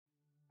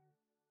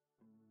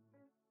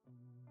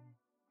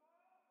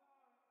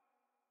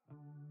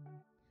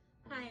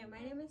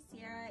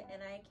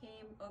and I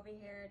came over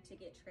here to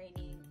get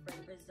training for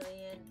the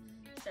Brazilian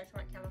Stretch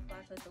Mark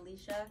Camouflage with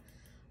Alicia.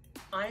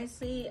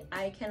 Honestly,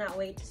 I cannot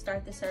wait to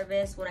start the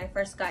service. When I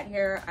first got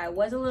here, I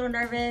was a little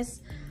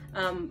nervous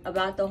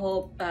about the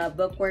whole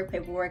bookwork,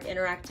 paperwork,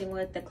 interacting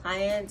with the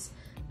clients,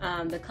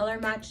 the color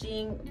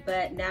matching,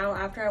 but now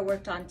after I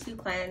worked on 2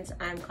 clients,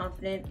 I'm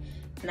confident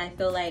and I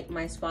feel like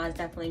my spa is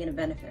definitely going to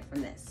benefit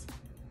from this.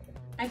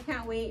 I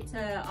can't wait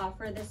to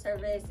offer this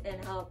service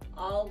and help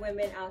all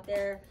women out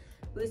there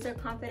boost their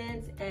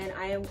confidence, and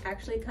I am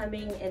actually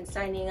coming and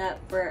signing up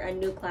for a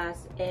new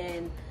class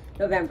in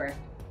November.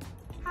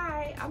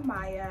 Hi, I'm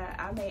Maya.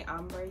 I'm a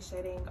ombre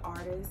shading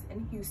artist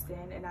in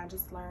Houston, and I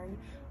just learned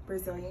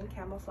Brazilian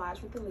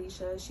camouflage with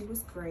Alicia. She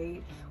was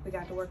great. We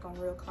got to work on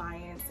real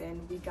clients,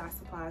 and we got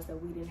supplies that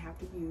we didn't have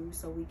to use,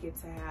 so we get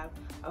to have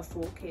a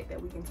full kit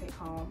that we can take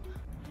home.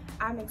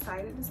 I'm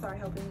excited to start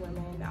helping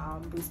women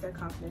boost their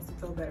confidence and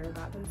feel better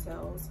about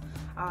themselves.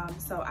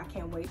 So I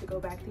can't wait to go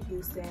back to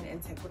Houston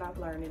and take what I've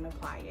learned and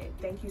apply it.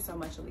 Thank you so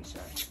much, Alicia.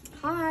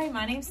 Hi,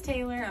 my name's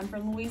Taylor. I'm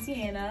from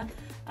Louisiana.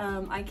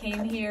 I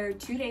came here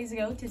 2 days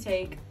ago to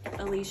take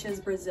Alicia's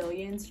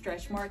Brazilian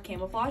Stretch Mark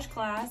Camouflage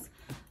class.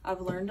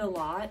 I've learned a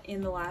lot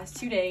in the last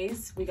 2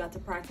 days. We got to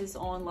practice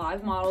on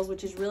live models,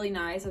 which is really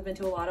nice. I've been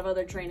to a lot of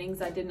other trainings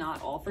that did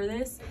not offer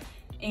this,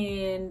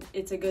 and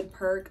it's a good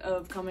perk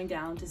of coming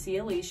down to see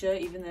Alicia.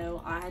 Even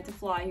though I had to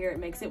fly here, it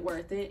makes it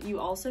worth it. You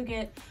also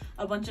get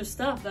a bunch of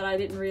stuff that I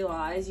didn't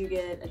realize. You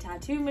get a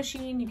tattoo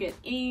machine, you get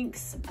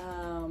inks,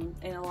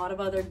 and a lot of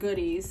other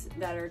goodies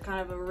that are kind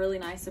of a really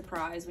nice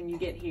surprise when you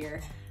get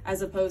here,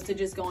 as opposed to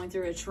just going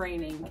through a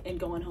training and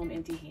going home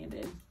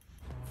empty-handed.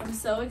 I'm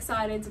so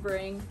excited to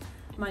bring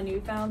my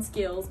newfound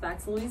skills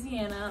back to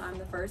Louisiana. I'm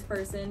the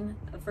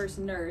first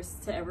nurse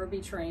to ever be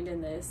trained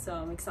in this, so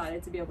I'm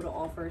excited to be able to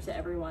offer to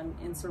everyone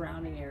in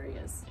surrounding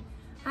areas.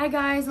 Hi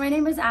guys, my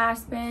name is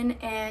Aspen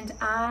and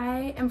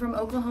I am from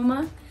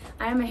Oklahoma.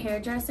 I am a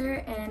hairdresser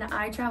and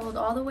I traveled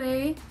all the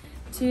way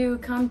to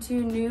come to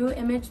New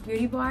Image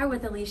Beauty Bar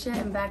with Alicia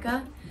and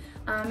Becca.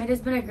 It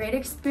has been a great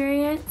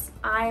experience.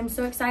 I am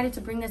so excited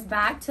to bring this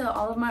back to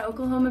all of my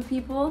Oklahoma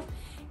people,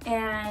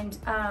 and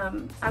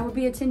I will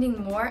be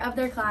attending more of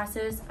their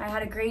classes. I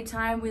had a great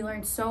time. We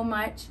learned so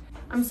much.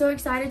 I'm so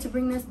excited to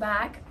bring this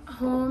back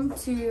home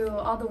to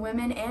all the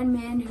women and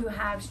men who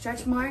have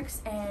stretch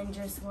marks and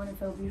just want to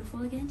feel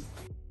beautiful again.